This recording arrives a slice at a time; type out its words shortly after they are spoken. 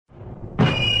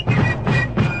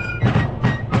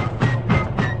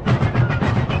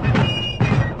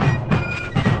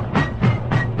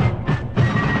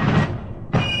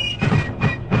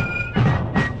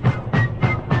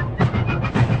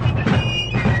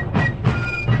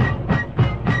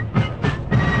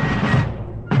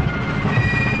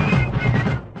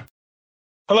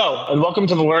Hello, and welcome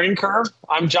to The Learning Curve.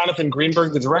 I'm Jonathan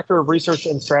Greenberg, the Director of Research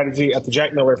and Strategy at the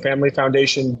Jack Miller Family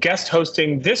Foundation, guest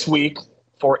hosting this week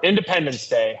for Independence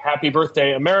Day. Happy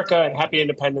birthday, America, and happy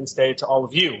Independence Day to all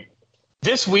of you.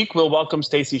 This week, we'll welcome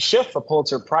Stacy Schiff, a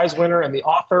Pulitzer Prize winner and the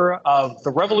author of The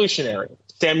Revolutionary,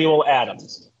 Samuel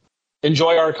Adams.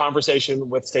 Enjoy our conversation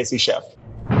with Stacy Schiff.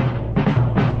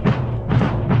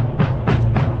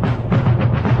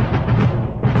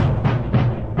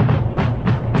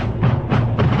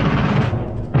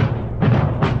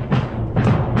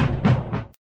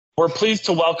 We're pleased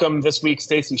to welcome this week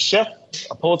Stacy Schiff,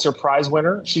 a Pulitzer Prize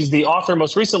winner. She's the author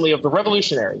most recently of The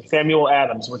Revolutionary, Samuel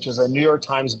Adams, which is a New York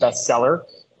Times bestseller,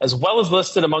 as well as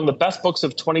listed among the best books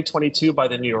of 2022 by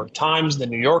the New York Times, The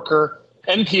New Yorker,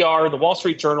 NPR, The Wall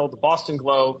Street Journal, The Boston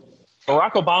Globe,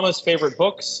 Barack Obama's favorite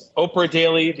books, Oprah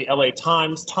Daily, The LA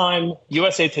Times, Time,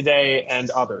 USA Today,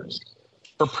 and others.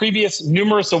 Her previous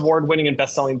numerous award-winning and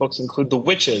best-selling books include The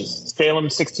Witches, Salem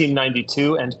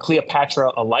 1692, and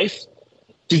Cleopatra, A Life.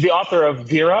 She's the author of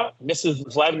Vera,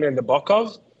 Mrs. Vladimir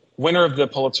Nabokov, winner of the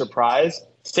Pulitzer Prize,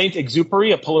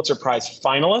 Saint-Exupéry, a Pulitzer Prize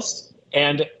finalist,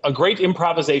 and A Great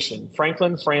Improvisation,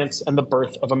 Franklin, France, and the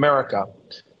Birth of America.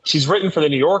 She's written for The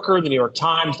New Yorker, The New York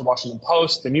Times, The Washington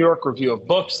Post, The New York Review of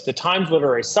Books, The Times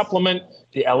Literary Supplement,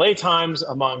 The LA Times,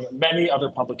 among many other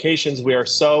publications. We are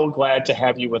so glad to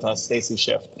have you with us, Stacy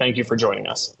Schiff. Thank you for joining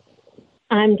us.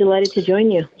 I'm delighted to join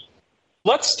you.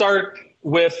 Let's start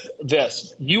with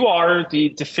this. You are the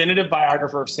definitive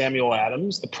biographer of Samuel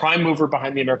Adams, the prime mover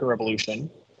behind the American Revolution.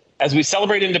 As we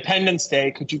celebrate Independence Day,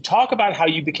 could you talk about how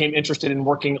you became interested in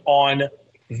working on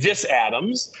this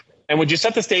Adams? And would you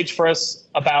set the stage for us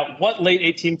about what late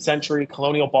 18th century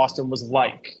colonial Boston was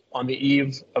like on the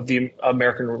eve of the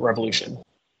American Revolution?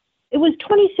 It was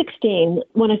 2016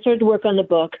 when I started to work on the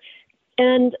book.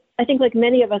 And I think like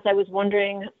many of us, I was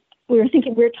wondering, we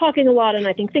were talking a lot and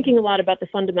I think thinking a lot about the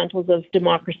fundamentals of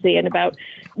democracy and about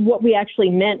what we actually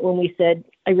meant when we said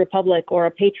a republic or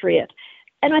a patriot.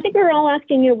 And I think we were all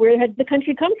asking, where had the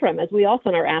country come from, as we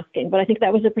often are asking. But I think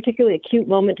that was a particularly acute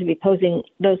moment to be posing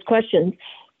those questions.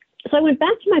 So I went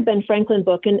back to my Ben Franklin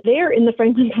book, and there in the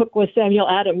Franklin book was Samuel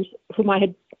Adams, whom I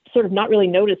had sort of not really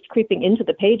noticed creeping into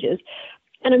the pages.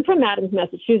 And I'm from Adams,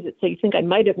 Massachusetts, so you think I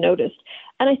might have noticed.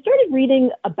 And I started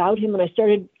reading about him, and I sort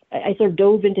of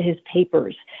dove into his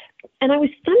papers. And I was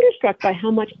thunderstruck by how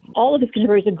much all of his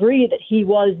contemporaries agree that he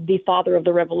was the father of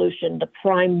the revolution, the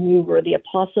prime mover, the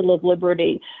apostle of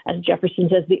liberty, as Jefferson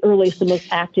says, the earliest, the most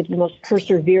active, the most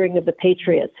persevering of the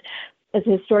patriots. As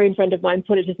a historian friend of mine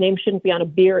put it, his name shouldn't be on a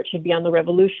beer, it should be on the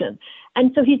revolution.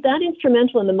 And so he's that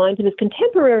instrumental in the minds of his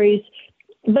contemporaries,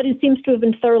 but it seems to have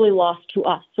been thoroughly lost to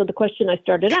us. So the question I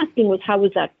started asking was, how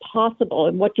was that possible?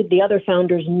 And what did the other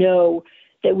founders know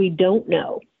that we don't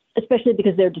know? Especially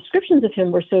because their descriptions of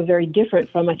him were so very different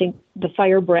from, I think, the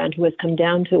firebrand who has come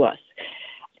down to us.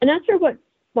 And as for what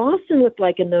Boston looked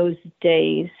like in those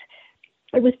days,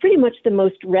 it was pretty much the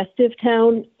most restive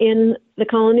town in the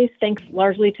colonies, thanks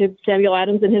largely to Samuel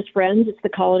Adams and his friends. It's the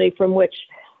colony from which,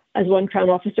 as one Crown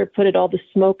officer put it, all the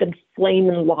smoke and flame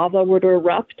and lava were to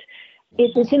erupt.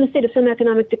 It's in a state of some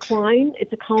economic decline.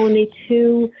 It's a colony,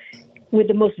 too, with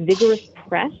the most vigorous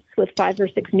press, with 5 or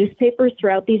 6 newspapers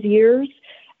throughout these years,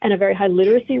 and a very high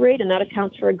literacy rate, and that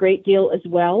accounts for a great deal as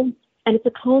well. And it's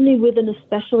a colony with an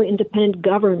especially independent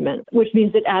government, which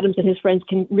means that Adams and his friends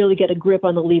can really get a grip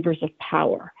on the levers of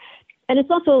power. And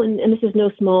it's also, and this is no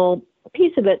small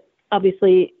piece of it,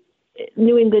 obviously,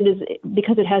 New England is,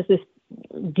 because it has this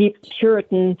deep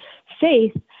Puritan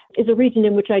faith, is a region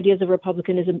in which ideas of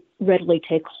republicanism readily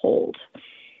take hold.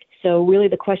 So really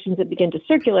the questions that begin to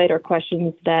circulate are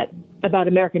questions about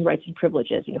American rights and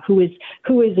privileges. Who is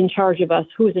in charge of us?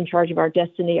 Who is in charge of our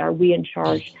destiny? Are we in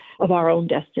charge of our own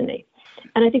destiny?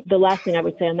 And I think the last thing I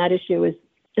would say on that issue is,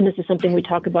 and this is something we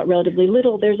talk about relatively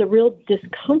little, there's a real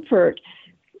discomfort,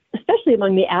 especially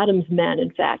among the Adams men, in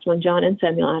fact, among John and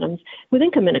Samuel Adams, with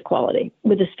income inequality,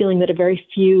 with this feeling that a very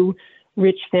few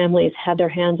rich families had their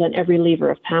hands on every lever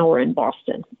of power in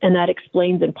Boston. And that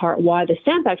explains in part why the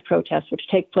Stamp Act protests, which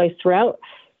take place throughout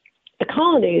the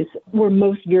colonies, were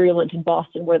most virulent in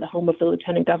Boston, where the home of the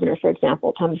lieutenant governor, for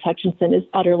example, Thomas Hutchinson, is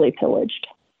utterly pillaged.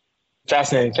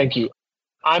 Fascinating. Thank you.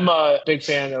 I'm a big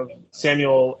fan of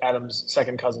Samuel Adams'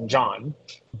 second cousin, John.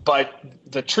 But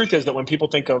the truth is that when people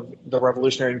think of the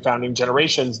Revolutionary and founding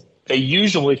generations, they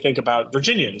usually think about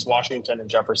Virginians, Washington and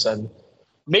Jefferson.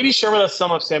 Maybe share with us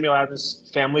some of Samuel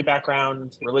Adams' family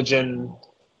background, religion,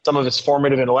 some of his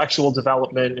formative intellectual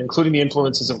development, including the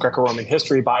influences of Greco-Roman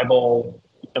history, Bible,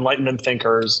 Enlightenment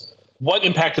thinkers. What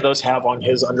impact do those have on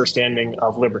his understanding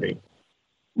of liberty?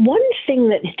 One thing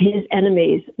that his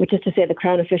enemies, which is to say the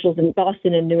Crown officials in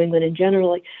Boston and New England in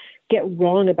general, get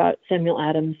wrong about Samuel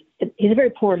Adams, he's a very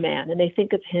poor man, and they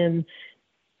think of him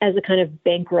as a kind of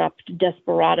bankrupt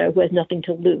desperado who has nothing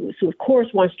to lose, who of course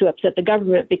wants to upset the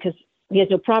government because he has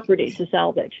no property to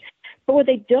salvage. But what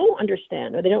they don't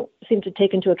understand, or they don't seem to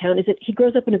take into account, is that he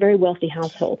grows up in a very wealthy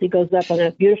household. He grows up on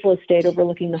a beautiful estate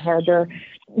overlooking the harbor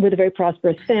with a very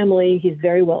prosperous family. He's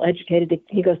very well educated.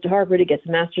 He goes to Harvard. He gets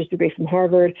a master's degree from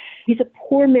Harvard. He's a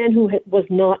poor man who was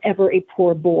not ever a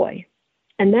poor boy.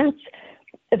 And that's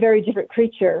a very different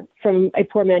creature from a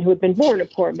poor man who had been born a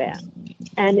poor man.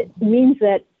 And it means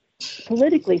that,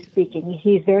 politically speaking,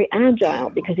 he's very agile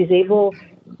because he's able,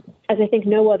 as I think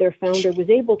no other founder was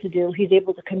able to do, he's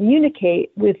able to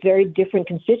communicate with very different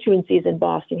constituencies in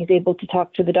Boston. He's able to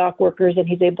talk to the dock workers and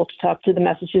he's able to talk to the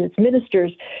Massachusetts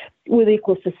ministers with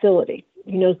equal facility.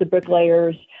 He knows the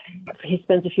bricklayers. He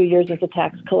spends a few years as a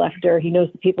tax collector. He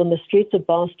knows the people in the streets of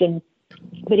Boston,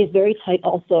 but he's very tight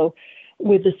also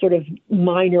with the sort of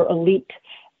minor elite.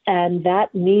 And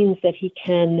that means that he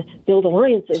can build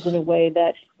alliances in a way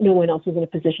that no one else is in a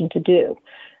position to do.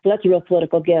 So that's a real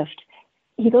political gift.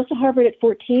 He goes to Harvard at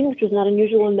 14, which was not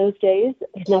unusual in those days.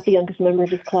 He's not the youngest member of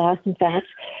his class. In fact,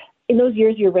 in those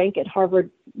years, your rank at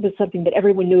Harvard was something that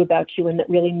everyone knew about you and that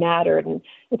really mattered. And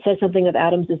it says something of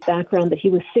Adams's background that he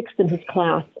was sixth in his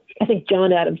class. I think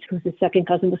John Adams, who was his second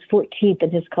cousin, was 14th in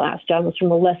his class. John was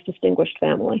from a less distinguished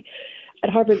family. At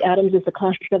Harvard, Adams is the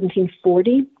class of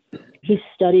 1740. He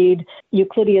studied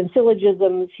Euclidean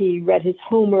syllogisms. He read his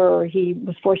Homer. He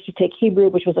was forced to take Hebrew,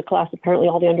 which was a class apparently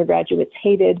all the undergraduates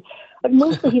hated. But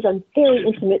mostly he's on very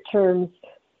intimate terms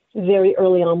very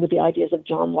early on with the ideas of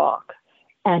John Locke.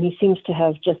 And he seems to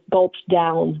have just gulped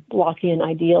down Lockean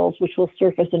ideals, which will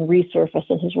surface and resurface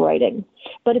in his writing.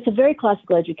 But it's a very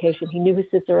classical education. He knew his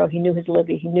Cicero. He knew his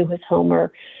Livy. He knew his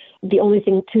Homer. The only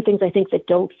two things I think that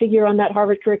don't figure on that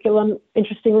Harvard curriculum,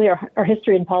 interestingly, are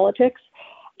history and politics.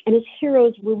 And his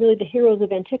heroes were really the heroes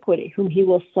of antiquity, whom he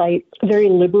will cite very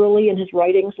liberally in his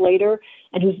writings later,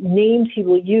 and whose names he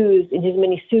will use in his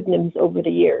many pseudonyms over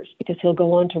the years, because he'll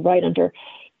go on to write under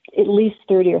at least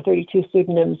 30 or 32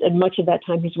 pseudonyms, and much of that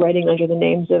time he's writing under the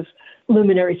names of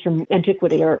luminaries from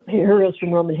antiquity or heroes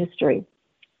from Roman history.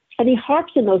 And he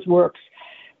harps in those works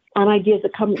on ideas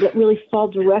that really fall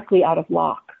directly out of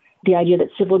Locke. The idea that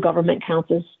civil government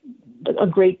counts as a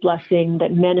great blessing,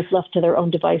 that men, if left to their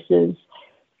own devices,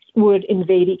 would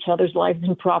invade each other's lives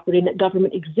and property, and that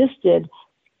government existed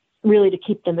really to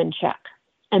keep them in check.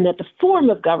 And that the form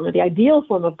of government, the ideal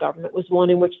form of government, was one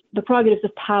in which the prerogatives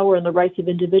of power and the rights of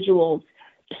individuals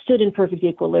stood in perfect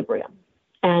equilibrium.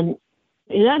 And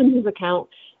in Adams's account,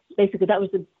 basically that was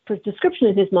the description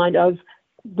in his mind of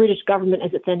British government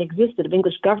as it then existed, of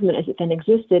English government as it then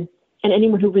existed. And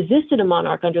anyone who resisted a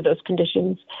monarch under those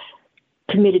conditions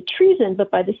committed treason.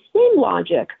 But by the same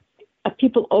logic,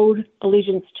 people owed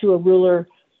allegiance to a ruler.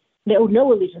 They owed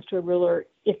no allegiance to a ruler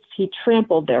if he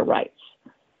trampled their rights.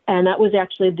 And that was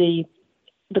actually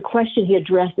the question he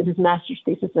addressed in his master's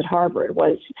thesis at Harvard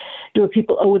was, do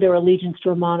people owe their allegiance to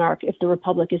a monarch if the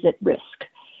republic is at risk?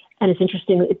 And it's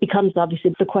interesting, it becomes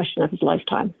obviously the question of his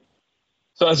lifetime.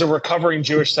 So as a recovering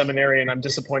Jewish seminarian, I'm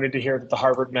disappointed to hear that the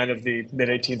Harvard men of the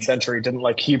mid-18th century didn't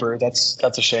like Hebrew. That's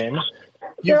a shame.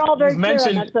 They're all very clear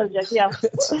on that subject, yeah.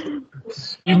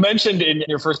 You mentioned in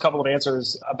your first couple of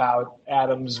answers about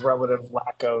Adams' relative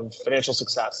lack of financial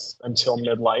success until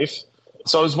midlife.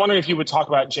 So I was wondering if you would talk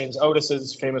about James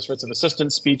Otis's famous writs of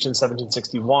assistance speech in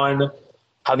 1761,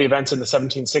 how the events in the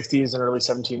 1760s and early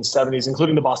 1770s,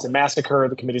 including the Boston Massacre,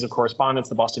 the Committees of Correspondence,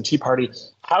 the Boston Tea Party,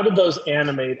 how did those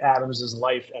animate Adams's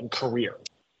life and career?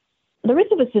 The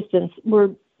writs of assistance were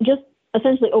just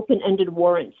essentially open-ended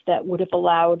warrants that would have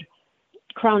allowed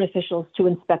Crown officials to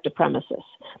inspect a premises.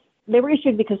 They were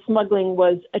issued because smuggling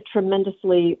was a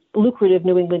tremendously lucrative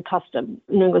New England custom,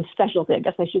 New England specialty, I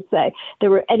guess I should say. There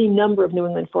were any number of New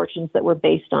England fortunes that were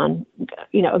based on,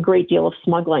 a great deal of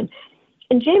smuggling.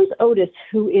 And James Otis,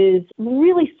 who is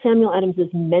really Samuel Adams's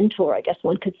mentor, I guess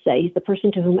one could say, he's the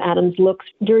person to whom Adams looks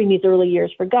during these early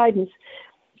years for guidance,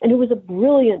 and who was a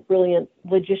brilliant, brilliant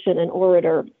logician and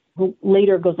orator who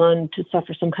later goes on to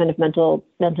suffer some kind of mental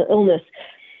illness,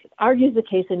 argues the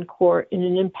case in court in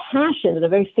an impassioned and a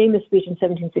very famous speech in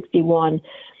 1761.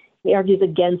 He argues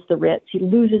against the writs. He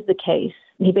loses the case.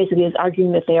 He basically is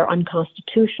arguing that they are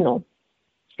unconstitutional.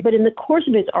 But in the course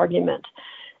of his argument,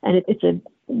 and it's a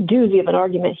doozy of an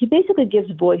argument, he basically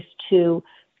gives voice to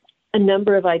a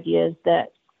number of ideas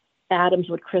that Adams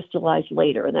would crystallize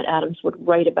later and that Adams would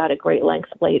write about at great length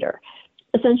later.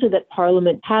 Essentially that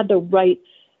Parliament had the right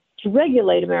to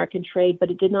regulate American trade,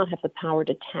 but it did not have the power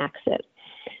to tax it.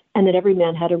 and that every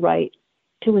man had a right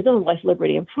to his own life,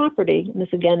 liberty, and property. And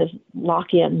this, again, is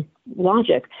Lockean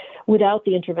logic, without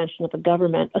the intervention of the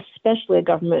government, especially a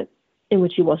government in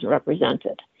which he wasn't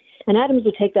represented. And Adams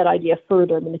would take that idea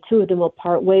further. I mean, the two of them will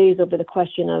part ways over the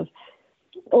question of,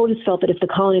 Otis felt that if the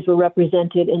colonies were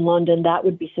represented in London, that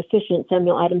would be sufficient.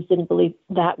 Samuel Adams didn't believe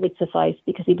that would suffice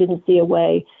because he didn't see a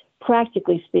way,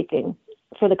 practically speaking,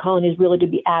 for the colonies really to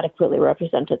be adequately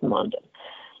represented in London.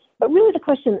 But really the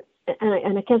question,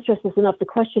 and I can't stress this enough, the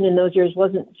question in those years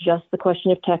wasn't just the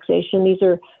question of taxation. These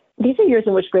are years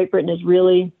in which Great Britain is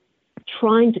really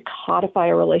trying to codify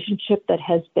a relationship that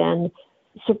has been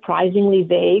surprisingly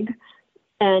vague.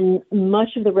 And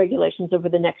much of the regulations over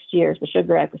the next years, the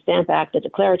Sugar Act, the Stamp Act, the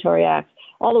Declaratory Act,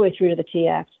 all the way through to the Tea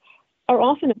Act, are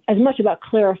often as much about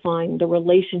clarifying the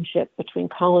relationship between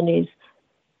colonies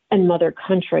and mother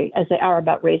country as they are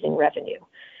about raising revenue.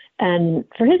 And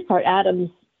for his part,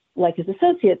 Adams, like his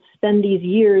associates, spend these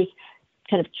years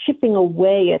kind of chipping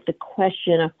away at the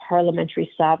question of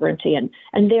parliamentary sovereignty. And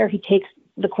there he takes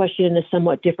the question in a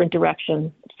somewhat different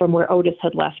direction from where Otis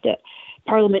had left it.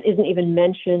 Parliament isn't even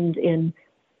mentioned in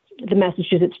the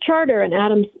Massachusetts Charter, and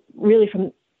Adams really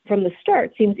from the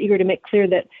start seems eager to make clear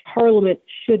that Parliament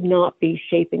should not be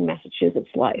shaping Massachusetts'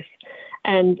 life.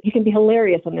 And he can be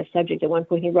hilarious on this subject. At one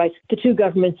point he writes, the two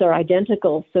governments are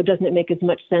identical, so doesn't it make as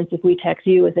much sense if we tax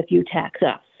you as if you tax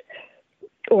us?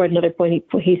 Or at another point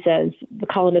he says, the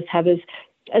colonists have as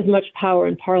much power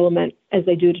in Parliament as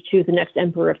they do to choose the next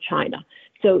emperor of China.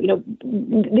 So,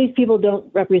 these people don't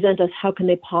represent us. How can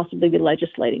they possibly be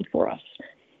legislating for us?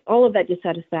 All of that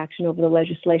dissatisfaction over the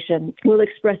legislation will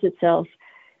express itself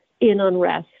in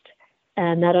unrest.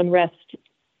 And that unrest,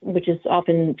 which is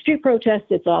often street protests,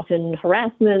 it's often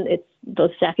harassment, it's the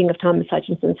sacking of Thomas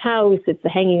Hutchinson's house, it's the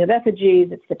hanging of effigies,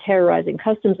 it's the terrorizing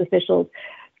customs officials.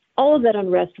 All of that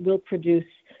unrest will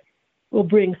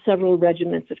bring several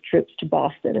regiments of troops to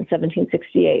Boston in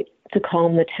 1768 to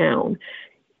calm the town.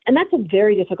 And that's a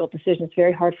very difficult decision. It's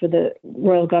very hard for the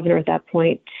royal governor at that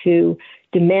point to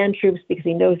demand troops because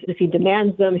he knows if he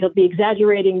demands them, he'll be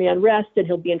exaggerating the unrest and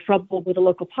he'll be in trouble with the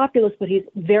local populace, but he's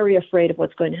very afraid of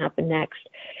what's going to happen next.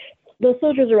 Those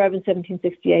soldiers arrive in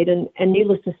 1768, and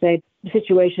needless to say, the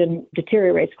situation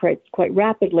deteriorates quite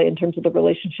rapidly in terms of the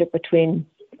relationship between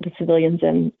the civilians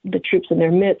and the troops in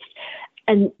their midst.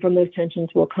 And from those tensions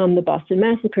will come the Boston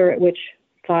Massacre, at which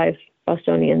 5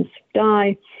 Bostonians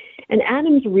die. And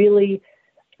Adams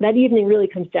that evening really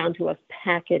comes down to us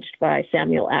packaged by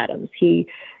Samuel Adams. He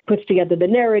puts together the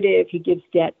narrative, he gives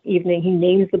that evening, he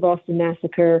names the Boston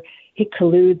Massacre, he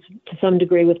colludes to some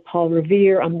degree with Paul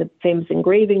Revere on the famous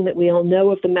engraving that we all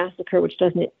know of the massacre, which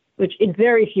in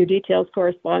very few details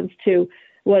corresponds to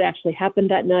what actually happened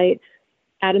that night.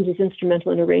 Adams is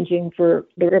instrumental in arranging for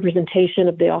the representation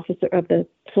of the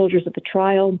soldiers at the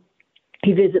trial.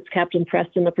 He visits Captain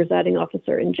Preston, the presiding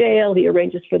officer, in jail. He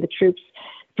arranges for the troops,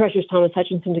 pressures Thomas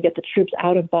Hutchinson to get the troops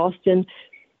out of Boston.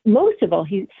 Most of all,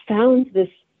 he founds this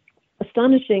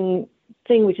astonishing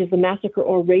thing, which is the Massacre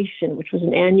Oration, which was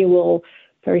an annual,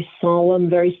 very solemn,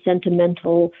 very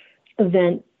sentimental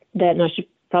event that, and I should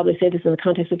probably say this in the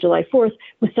context of July 4th,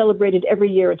 was celebrated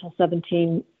every year until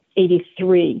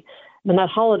 1783. And that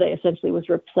holiday essentially was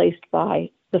replaced by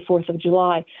the 4th of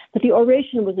July. But the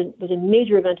oration was a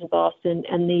major event in Boston,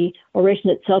 and the oration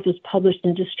itself was published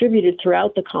and distributed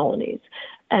throughout the colonies.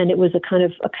 And it was a kind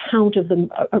of account of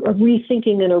a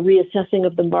rethinking and a reassessing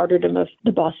of the martyrdom of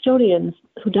the Bostonians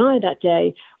who died that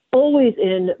day, always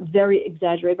in very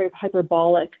exaggerated, very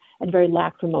hyperbolic, and very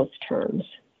lachrymose terms.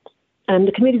 And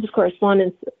the committees of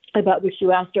correspondence about which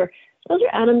you asked her, those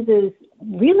are Adams's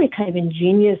really kind of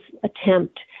ingenious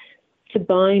attempt to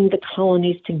bind the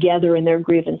colonies together in their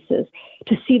grievances,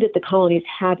 to see that the colonies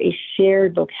have a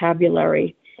shared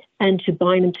vocabulary and to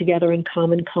bind them together in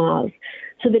common cause,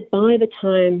 so that by the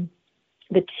time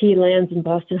the tea lands in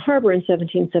Boston Harbor in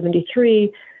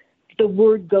 1773, the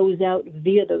word goes out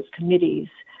via those committees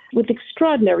with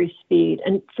extraordinary speed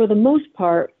and, for the most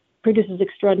part, produces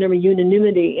extraordinary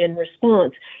unanimity in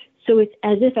response. So it's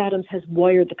as if Adams has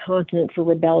wired the continent for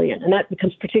rebellion. And that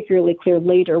becomes particularly clear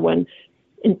later when,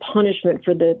 in punishment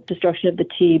for the destruction of the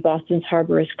tea, Boston's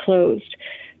harbor is closed.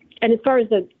 And as far as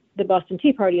the Boston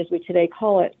Tea Party, as we today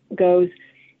call it, goes,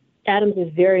 Adams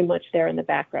is very much there in the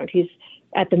background. He's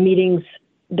at the meetings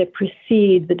that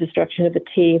precede the destruction of the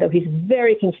tea, though he's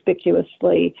very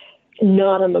conspicuously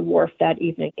not on the wharf that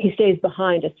evening. He stays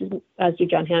behind, as do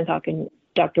John Hancock and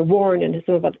Dr. Warren and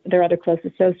some of their other close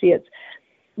associates.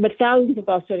 But thousands of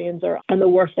Bostonians are on the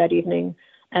wharf that evening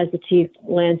as the tea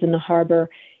lands in the harbor.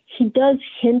 He does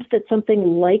hint that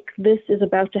something like this is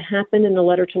about to happen in a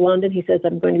letter to London. He says,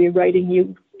 I'm going to be writing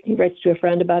you he writes to a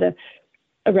friend about a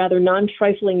rather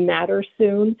non-trifling matter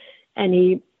soon, and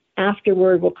he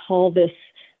afterward will call this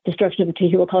destruction of the tea,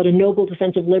 he will call it a noble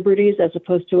defense of liberties as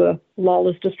opposed to a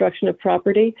lawless destruction of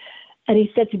property. And he's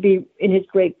said to be in his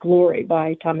great glory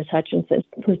by Thomas Hutchinson,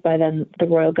 who's by then the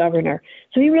royal governor.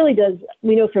 So he really does,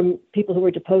 we know from people who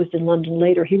were deposed in London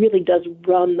later, he really does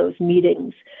run those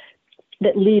meetings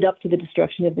that lead up to the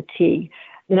destruction of the tea.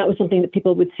 And that was something that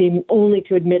people would seem only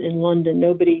to admit in London.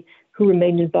 Nobody who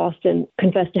remained in Boston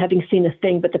confessed to having seen a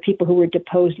thing, but the people who were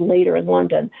deposed later in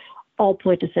London all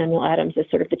point to Samuel Adams as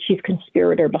sort of the chief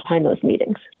conspirator behind those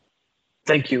meetings.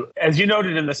 Thank you. As you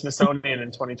noted in the Smithsonian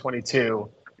in 2022,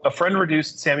 a friend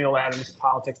reduced Samuel Adams'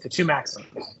 politics to two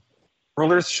maxims.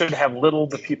 Rulers should have little,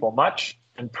 the people much,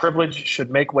 and privilege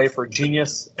should make way for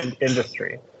genius and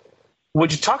industry.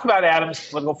 Would you talk about Adams'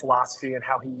 political philosophy and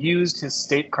how he used his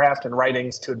statecraft and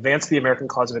writings to advance the American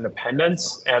cause of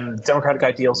independence and democratic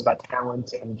ideals about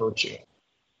talent and virtue?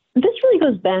 This really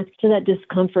goes back to that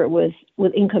discomfort with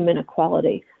income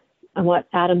inequality and what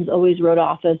Adams always wrote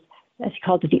off as he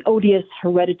called it, the odious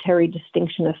hereditary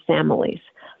distinction of families.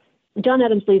 John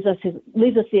Adams leaves us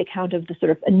the account of the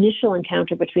sort of initial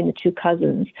encounter between the two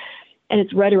cousins, and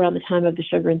it's right around the time of the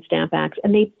Sugar and Stamp Acts,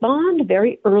 and they bond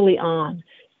very early on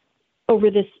over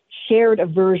this shared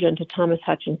aversion to Thomas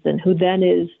Hutchinson, who then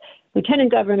is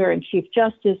lieutenant governor and chief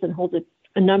justice and holds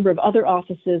a number of other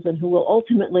offices, and who will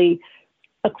ultimately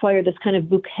acquire this kind of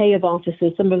bouquet of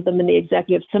offices, some of them in the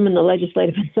executive, some in the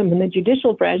legislative, and some in the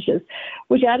judicial branches,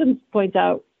 which Adams points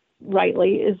out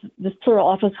rightly is this plural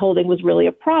office holding was really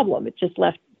a problem. It just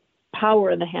left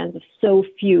power in the hands of so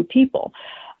few people.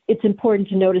 It's important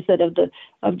to notice that of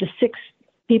the six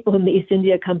people whom the East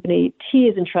India Company tea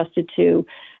is entrusted to,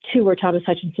 two are Thomas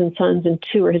Hutchinson's sons and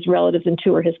two are his relatives and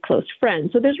two are his close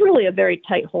friends. So there's really a very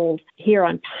tight hold here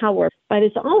on power by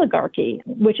this oligarchy,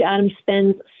 which Adams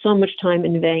spends so much time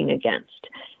inveighing against.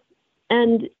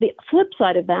 And the flip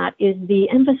side of that is the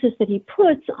emphasis that he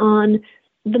puts on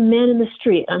the man in the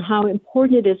street, on how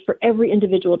important it is for every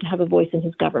individual to have a voice in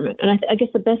his government. And I guess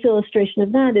the best illustration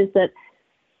of that is that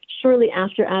shortly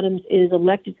after Adams is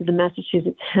elected to the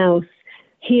Massachusetts House,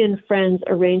 he and friends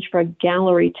arrange for a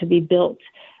gallery to be built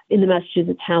in the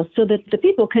Massachusetts House so that the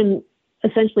people can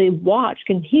essentially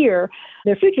can hear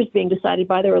their futures being decided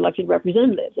by their elected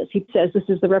representatives. As he says, this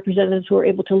is the representatives who are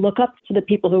able to look up to the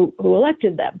people who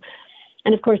elected them.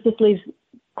 And of course, this leaves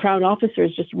Crown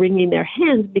officers just wringing their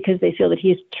hands because they feel that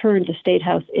he's turned the State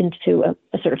House into a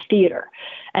sort of theater.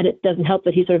 And it doesn't help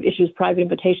that he sort of issues private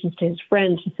invitations to his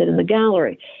friends to sit in the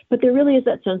gallery. But there really is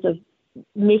that sense of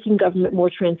making government more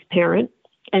transparent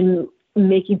and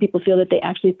making people feel that they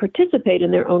actually participate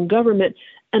in their own government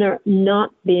and are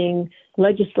not being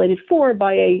legislated for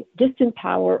by a distant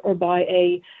power or by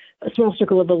a small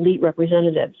circle of elite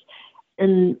representatives.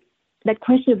 And that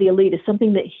question of the elite is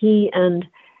something that he and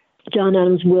John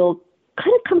Adams will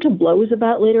kind of come to blows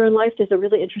about later in life. There's a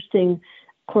really interesting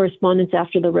correspondence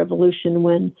after the Revolution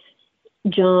when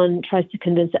John tries to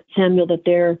convince Samuel that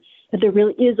there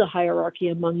really is a hierarchy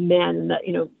among men and that,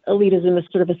 elitism is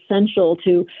sort of essential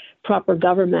to proper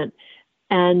government.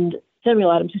 And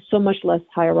Samuel Adams, who's so much less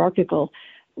hierarchical,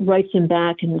 writes him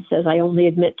back and says, I only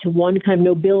admit to one kind of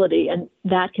nobility, and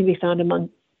that can be found among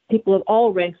people of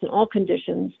all ranks and all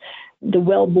conditions. The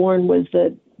well-born was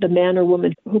the man or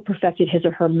woman who perfected his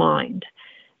or her mind.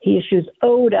 He issues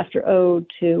ode after ode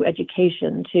to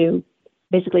education, to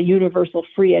basically universal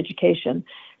free education,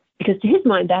 because to his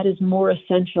mind, that is more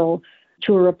essential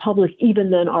to a republic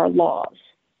even than our laws.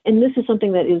 And this is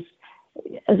something that is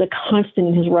as a constant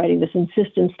in his writing, this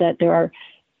insistence that there are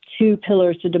two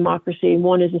pillars to democracy.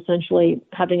 One is essentially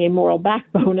having a moral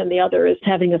backbone, and the other is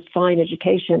having a fine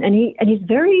education. And he's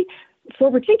very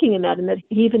forward-thinking in that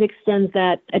he even extends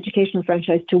that educational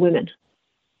franchise to women.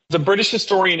 The British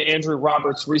historian Andrew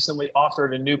Roberts recently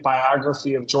authored a new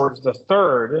biography of George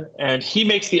III, and he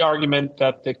makes the argument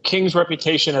that the king's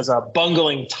reputation as a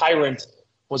bungling tyrant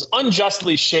was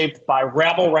unjustly shaped by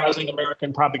rabble-rousing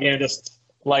American propagandists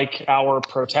like our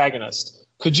protagonist.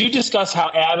 Could you discuss how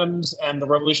Adams and the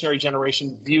revolutionary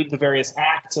generation viewed the various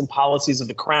acts and policies of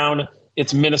the crown,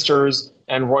 its ministers,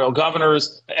 and royal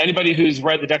governors? Anybody who's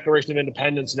read the Declaration of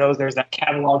Independence knows there's that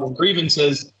catalog of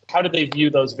grievances. How did they view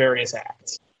those various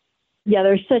acts? Yeah,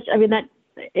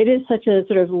 it is such a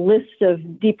sort of list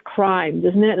of deep crimes,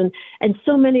 isn't it? And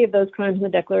so many of those crimes in the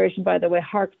Declaration, by the way,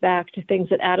 hark back to things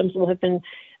that Adams will have been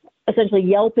essentially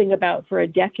yelping about for a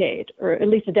decade, or at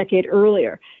least a decade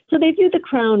earlier. So they viewed the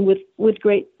crown with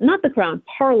great, not the crown,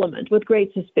 Parliament, with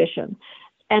great suspicion,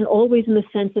 and always in the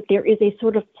sense that there is a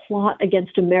sort of plot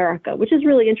against America, which is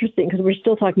really interesting because we're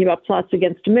still talking about plots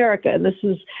against America. And this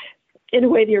is in a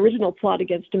way, the original plot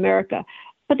against America.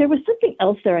 But there was something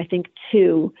else there, I think,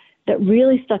 too, that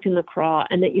really stuck in the craw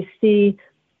and that you see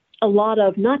a lot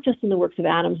of, not just in the works of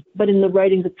Adams, but in the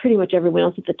writings of pretty much everyone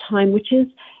else at the time, which is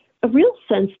a real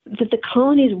sense that the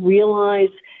colonies realize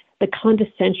the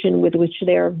condescension with which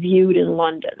they are viewed in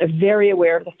London. They're very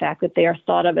aware of the fact that they are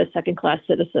thought of as second-class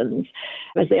citizens.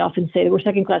 As they often say, they were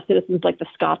second-class citizens like the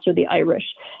Scots or the Irish.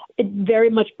 It very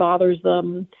much bothers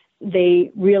them.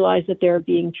 They realize that they're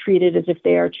being treated as if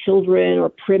they are children or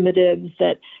primitives,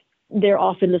 that they're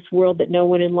off in this world that no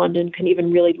one in London can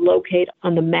even really locate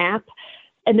on the map.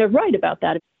 And they're right about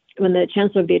that. When the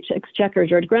Chancellor of the Exchequer,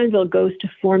 George Granville, goes to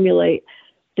formulate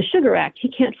the Sugar Act,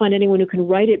 he can't find anyone who can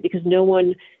write it because no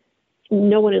one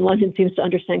in London seems to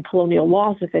understand colonial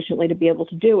law sufficiently to be able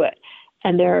to do it.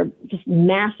 And there are just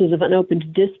masses of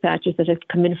unopened dispatches that have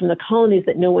come in from the colonies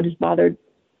that no one has bothered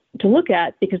to look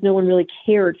at because no one really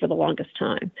cared for the longest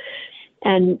time.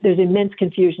 And there's immense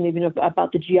confusion even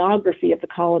about the geography of the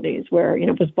colonies, where,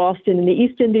 was Boston in the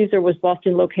East Indies or was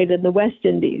Boston located in the West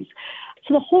Indies?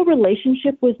 So the whole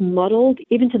relationship was muddled,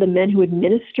 even to the men who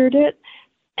administered it.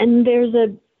 And there's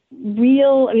a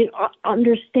real,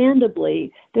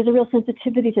 understandably, there's a real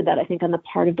sensitivity to that, I think, on the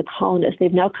part of the colonists.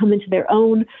 They've now come into their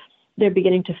own. They're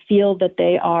beginning to feel that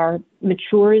they are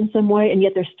mature in some way, and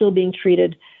yet they're still being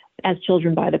treated as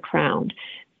children by the crown.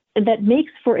 And that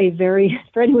makes for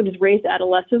for anyone who's raised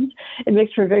adolescents, it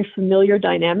makes for a very familiar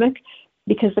dynamic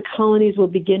because the colonies will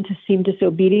begin to seem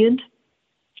disobedient.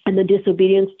 And the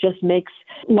disobedience just makes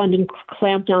London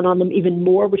clamp down on them even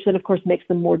more, which then, of course, makes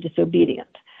them more disobedient.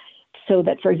 So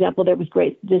that, for example, there was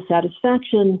great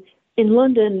dissatisfaction in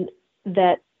London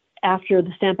that after the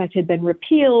Stamp Act had been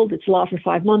repealed, it's law for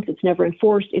 5 months, it's never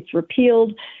enforced, it's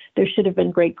repealed. There should have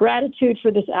been great gratitude for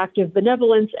this act of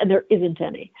benevolence, and there isn't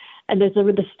any. And there's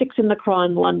the sticks in the craw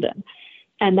in London.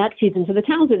 And that feeds into the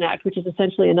Townshend Act, which is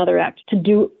essentially another act to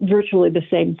do virtually the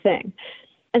same thing.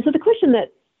 And so the question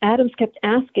that Adams kept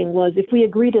asking was, if we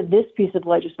agree to this piece of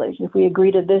legislation, if we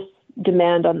agree to this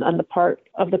demand on the part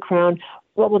of the Crown,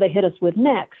 what will they hit us with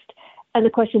next? And the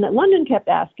question that London kept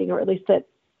asking, or at least that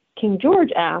King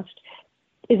George asked,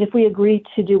 is if we agree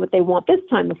to do what they want this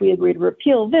time, if we agree to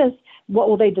repeal this, what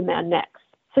will they demand next?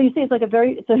 So you see, it's a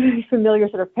very familiar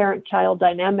sort of parent-child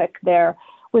dynamic there,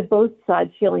 with both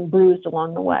sides feeling bruised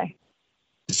along the way.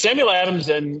 Samuel Adams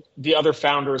and the other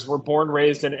founders were born,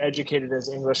 raised, and educated as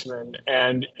Englishmen.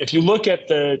 And if you look at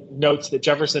the notes that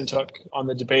Jefferson took on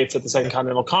the debates at the Second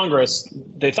Continental Congress,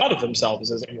 they thought of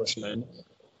themselves as Englishmen.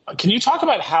 Can you talk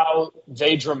about how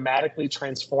they dramatically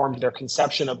transformed their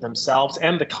conception of themselves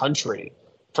and the country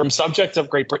from subjects of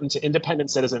Great Britain to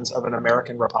independent citizens of an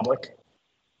American republic?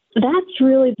 That's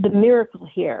really the miracle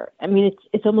here.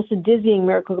 It's almost a dizzying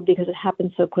miracle because it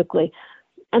happened so quickly.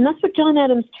 And that's what John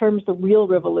Adams terms the real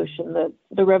revolution,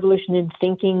 the revolution in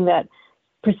thinking that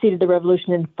preceded the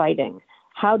revolution in fighting.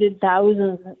 How did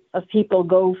thousands of people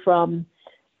go from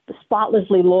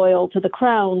spotlessly loyal to the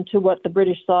crown to what the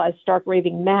British saw as stark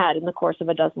raving mad in the course of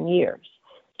a dozen years?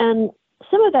 And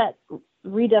some of that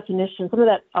redefinition, some of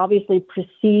that obviously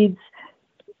precedes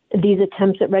these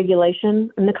attempts at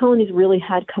regulation. And the colonies really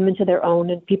had come into their own,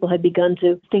 and people had begun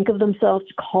to think of themselves,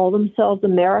 to call themselves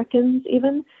Americans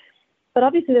even. But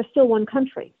obviously, there's still one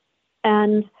country.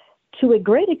 And to a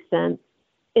great extent,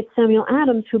 it's Samuel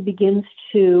Adams who begins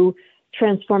to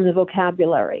transform the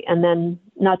vocabulary, and then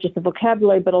not just the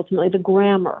vocabulary, but ultimately the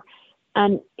grammar.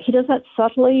 And he does that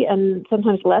subtly and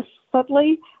sometimes less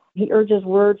subtly. He urges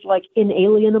words like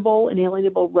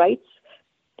inalienable rights,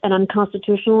 and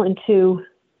unconstitutional into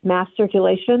mass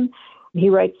circulation. He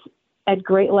writes at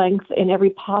great length in every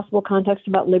possible context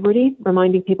about liberty,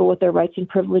 reminding people what their rights and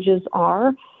privileges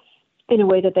are, in a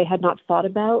way that they had not thought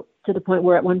about, to the point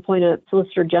where at one point a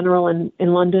Solicitor General in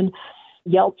London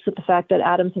yelps at the fact that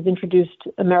Adams has introduced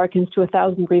Americans to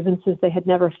 1,000 grievances they had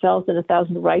never felt and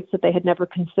 1,000 rights that they had never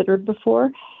considered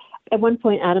before. At one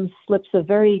point, Adams slips a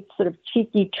very sort of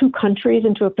cheeky 2 countries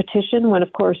into a petition when,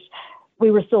 of course,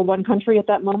 we were still one country at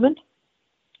that moment.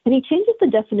 And he changes the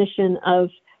definition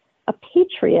of a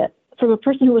patriot from a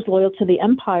person who was loyal to the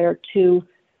empire to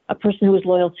a person who was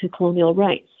loyal to colonial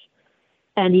rights.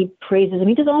 And he praises, and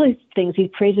he does all these things. He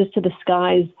praises to the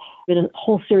skies in a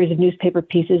whole series of newspaper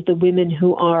pieces the women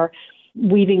who are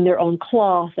weaving their own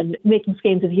cloth and making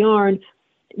skeins of yarn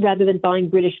rather than buying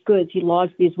British goods. He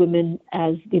lauds these women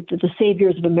as the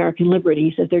saviors of American liberty.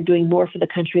 He says they're doing more for the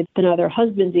country than other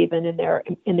husbands, even in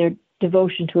their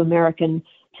devotion to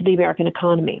the American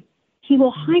economy. He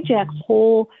will hijack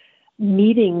whole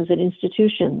meetings and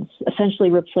institutions, essentially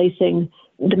replacing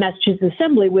the Massachusetts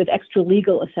Assembly with extra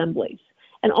legal assemblies.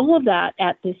 And all of that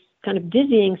at this kind of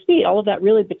dizzying speed, all of that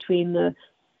really between the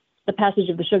passage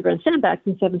of the Sugar and Stamp Act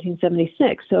in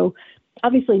 1776. So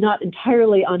obviously not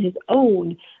entirely on his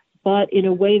own, but in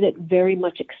a way that very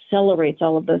much accelerates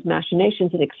all of those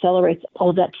machinations and accelerates all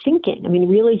of that thinking. I mean,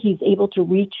 really, he's able to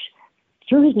reach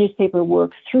through his newspaper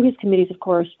work, through his committees of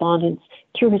correspondence,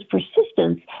 through his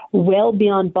persistence, well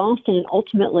beyond Boston and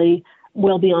ultimately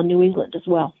well beyond New England as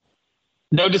well.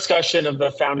 No discussion of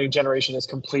the founding generation is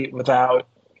complete without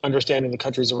understanding the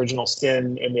country's original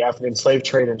sin in the African slave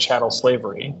trade and chattel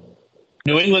slavery.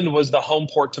 New England was the home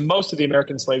port to most of the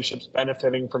American slave ships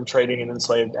benefiting from trading in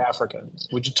enslaved Africans.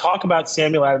 Would you talk about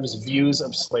Samuel Adams' views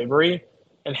of slavery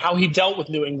and how he dealt with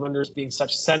New Englanders being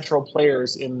such central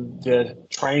players in the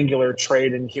triangular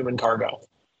trade in human cargo?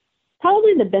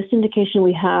 Probably the best indication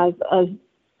we have of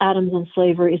Adams and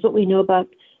slavery is what we know about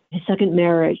his second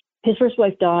marriage. His first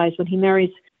wife dies. When he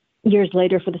marries years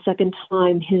later for the second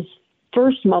time, his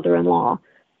first mother-in-law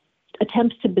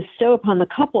attempts to bestow upon the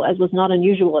couple, as was not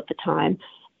unusual at the time,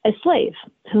 a slave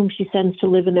whom she sends to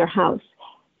live in their house.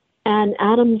 And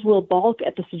Adams will balk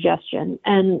at the suggestion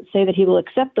and say that he will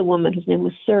accept the woman, whose name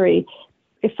was Surrey,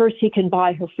 if first he can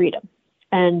buy her freedom.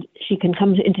 And she can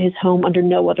come into his home under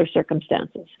no other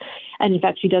circumstances. And in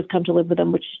fact, she does come to live with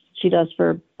him, which she does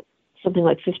for something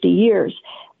like 50 years.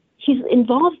 He's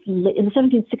involved in the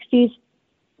 1760s,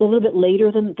 a little bit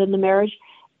later than the marriage,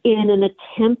 in an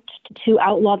attempt to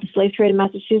outlaw the slave trade in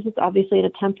Massachusetts, obviously an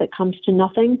attempt that comes to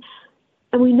nothing.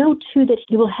 And we know, too, that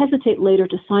he will hesitate later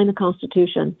to sign the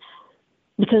Constitution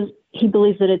because he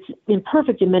believes that it's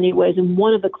imperfect in many ways, and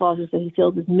one of the clauses that he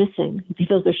feels is missing. He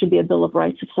feels there should be a Bill of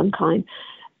Rights of some kind.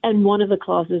 And one of the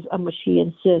clauses on which he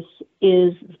insists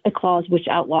is a clause which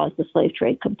outlaws the slave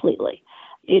trade completely.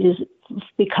 It is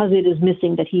because it is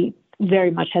missing that he very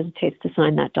much hesitates to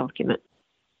sign that document.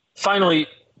 Finally,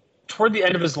 toward the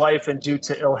end of his life and due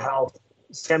to ill health,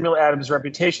 Samuel Adams'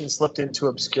 reputation slipped into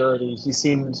obscurity. He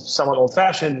seemed somewhat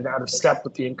old-fashioned and out of step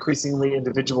with the increasingly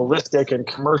individualistic and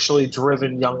commercially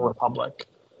driven young republic.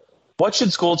 What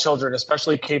should school children,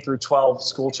 especially K-12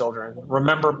 school children,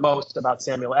 remember most about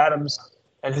Samuel Adams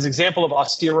and his example of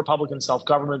austere Republican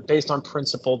self-government based on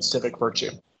principled civic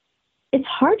virtue? It's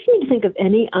hard for me to think of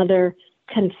any other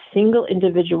kind of single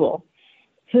individual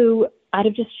who, out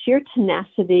of just sheer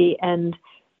tenacity and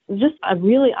just a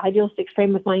really idealistic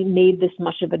frame of mind, made this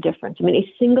much of a difference. I mean,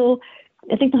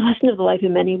 I think the lesson of the life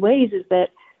in many ways is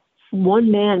that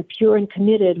one man, pure and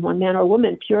committed, one man or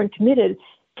woman, pure and committed,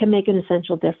 can make an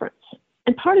essential difference.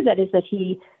 And part of that is that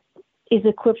he is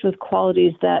equipped with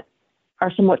qualities that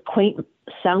are somewhat quaint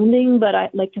sounding, but I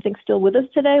like to think still with us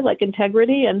today, like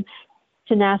integrity and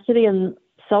tenacity and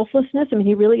selflessness. I mean,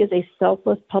 he really is a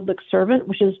selfless public servant,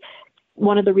 which is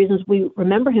one of the reasons we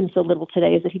remember him so little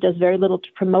today, is that he does very little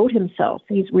to promote himself.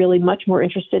 He's really much more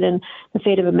interested in the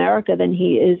fate of America than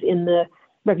he is in the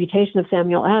reputation of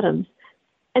Samuel Adams.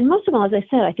 And most of all, as I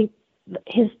said, I think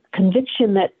his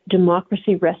conviction that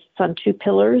democracy rests on two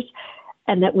pillars,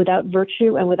 and that without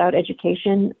virtue and without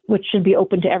education, which should be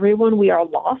open to everyone, we are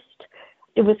lost.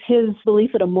 It was his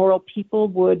belief that a moral people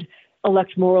would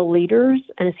elect moral leaders.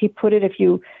 And as he put it,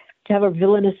 to have a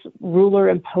villainous ruler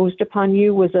imposed upon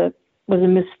you was a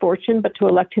misfortune, but to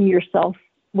elect him yourself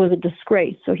was a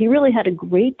disgrace. So he really had a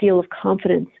great deal of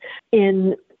confidence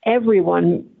in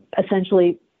everyone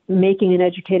essentially making an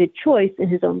educated choice in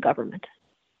his own government.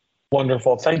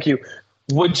 Wonderful. Thank you.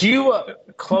 Would you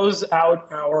close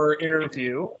out our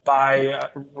interview by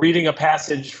reading a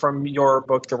passage from your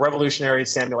book, The Revolutionary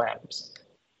Samuel Adams?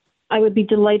 I would be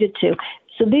delighted to.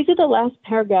 So these are the last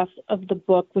paragraphs of the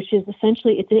book, which is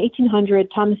essentially, it's in 1800.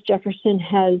 Thomas Jefferson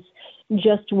has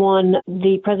just won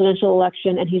the presidential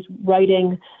election, and he's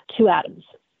writing to Adams.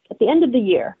 At the end of the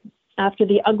year, after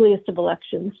the ugliest of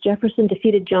elections, Jefferson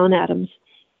defeated John Adams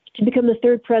to become the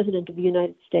third president of the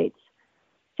United States.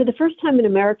 For the first time in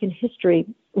American history,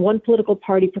 one political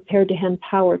party prepared to hand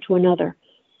power to another.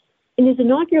 In his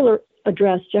inaugural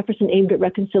address, Jefferson aimed at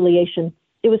reconciliation.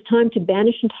 It was time to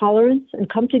banish intolerance and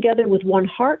come together with one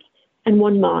heart and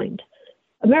one mind.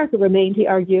 America remained, he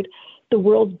argued, the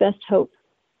world's best hope.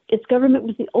 Its government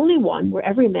was the only one where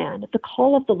every man, at the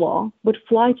call of the law, would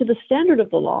fly to the standard of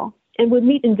the law and would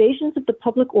meet invasions of the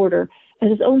public order as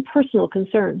his own personal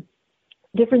concern.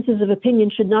 Differences of opinion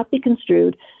should not be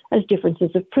construed as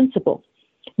differences of principle.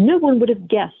 No one would have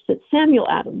guessed that Samuel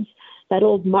Adams, that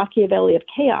old Machiavelli of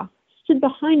chaos, stood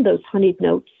behind those honeyed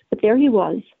notes, but there he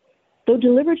was. Though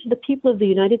delivered to the people of the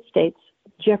United States,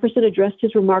 Jefferson addressed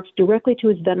his remarks directly to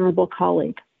his venerable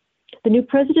colleague. The new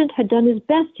president had done his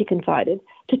best, he confided,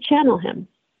 to channel him.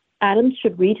 Adams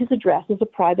should read his address as a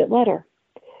private letter.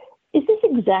 Is this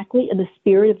exactly in the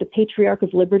spirit of the patriarch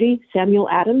of liberty, Samuel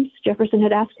Adams? Jefferson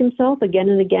had asked himself again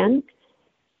and again.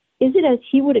 Is it as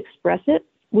he would express it?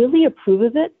 Will he approve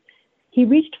of it? He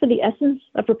reached for the essence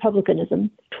of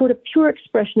republicanism, toward a pure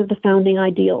expression of the founding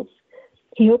ideals.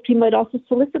 He hoped he might also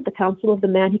solicit the counsel of the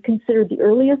man he considered the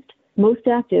earliest, most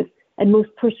active, and most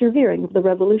persevering of the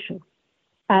Revolution.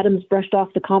 Adams brushed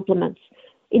off the compliments.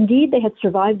 Indeed, they had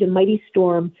survived a mighty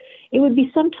storm. It would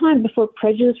be some time before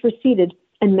prejudice receded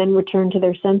and men returned to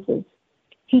their senses.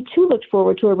 He too looked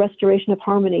forward to a restoration of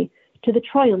harmony, to the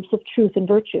triumphs of truth and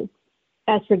virtue.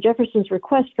 As for Jefferson's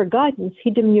request for guidance, he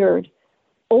demurred.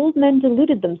 Old men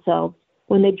deluded themselves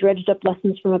when they dredged up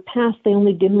lessons from a past they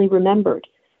only dimly remembered.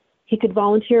 He could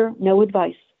volunteer no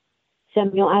advice.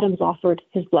 Samuel Adams offered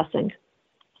his blessing.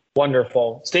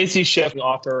 Wonderful. Stacy Schiff,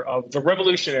 author of The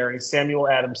Revolutionary, Samuel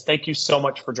Adams, thank you so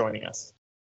much for joining us.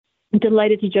 I'm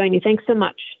delighted to join you. Thanks so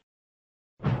much.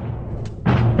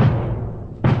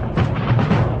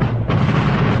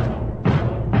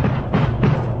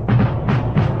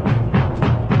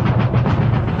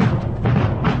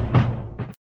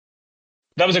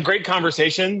 That was a great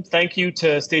conversation. Thank you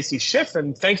to Stacy Schiff,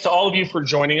 and thanks to all of you for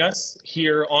joining us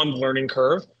here on The Learning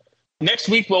Curve. Next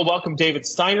week, we'll welcome David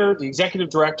Steiner, the Executive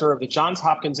Director of the Johns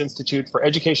Hopkins Institute for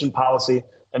Education Policy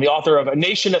and the author of A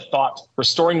Nation at Thought,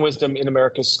 Restoring Wisdom in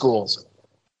America's Schools.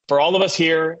 For all of us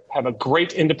here, have a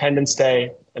great Independence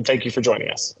Day, and thank you for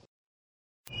joining us.